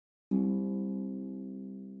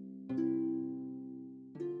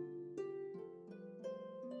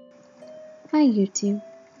Hi YouTube,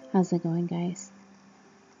 how's it going guys?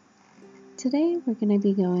 Today we're going to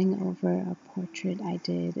be going over a portrait I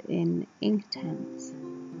did in Inktense.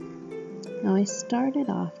 Now I started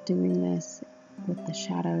off doing this with the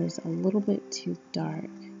shadows a little bit too dark,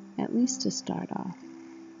 at least to start off.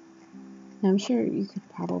 Now I'm sure you could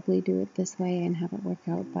probably do it this way and have it work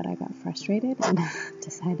out, but I got frustrated and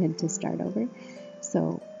decided to start over.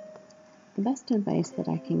 So the best advice that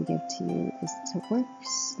I can give to you is to work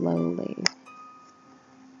slowly.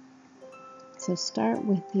 So start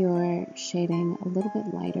with your shading a little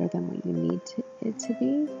bit lighter than what you need it to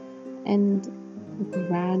be, and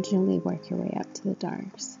gradually work your way up to the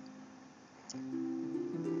darks.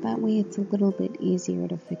 That way it's a little bit easier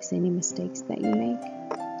to fix any mistakes that you make,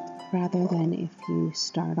 rather than if you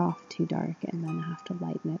start off too dark and then have to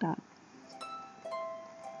lighten it up.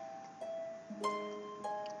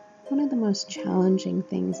 One of the most challenging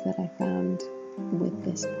things that I found with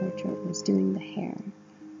this portrait was doing the hair.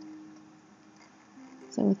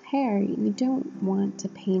 So with hair, you don't want to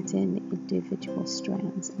paint in individual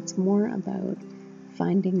strands. It's more about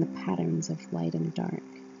finding the patterns of light and dark.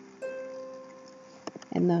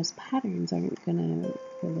 And those patterns aren't going to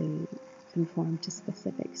really conform to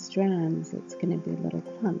specific strands. It's going to be little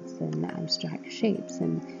clumps and abstract shapes.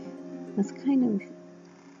 And that's kind of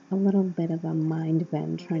a little bit of a mind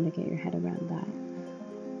bend trying to get your head around that.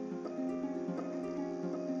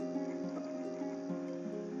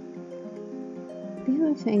 The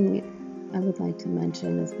other thing I would like to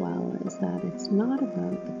mention as well is that it's not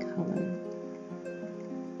about the color.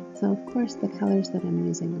 So of course the colors that I'm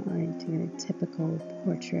using aren't your typical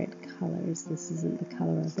portrait colors. This isn't the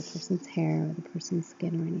color of the person's hair or the person's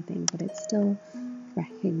skin or anything, but it's still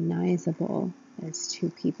recognizable as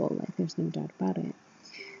two people, like there's no doubt about it.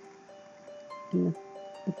 And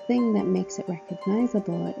the thing that makes it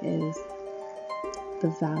recognizable is the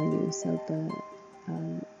value, so the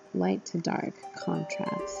light to dark,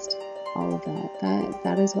 contrast, all of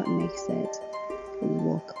that is what makes it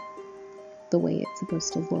look the way it's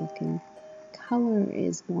supposed to look, and color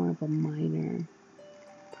is more of a minor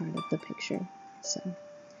part of the picture. So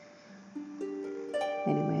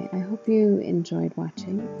anyway, I hope you enjoyed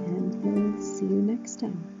watching, and we'll see you next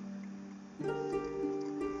time.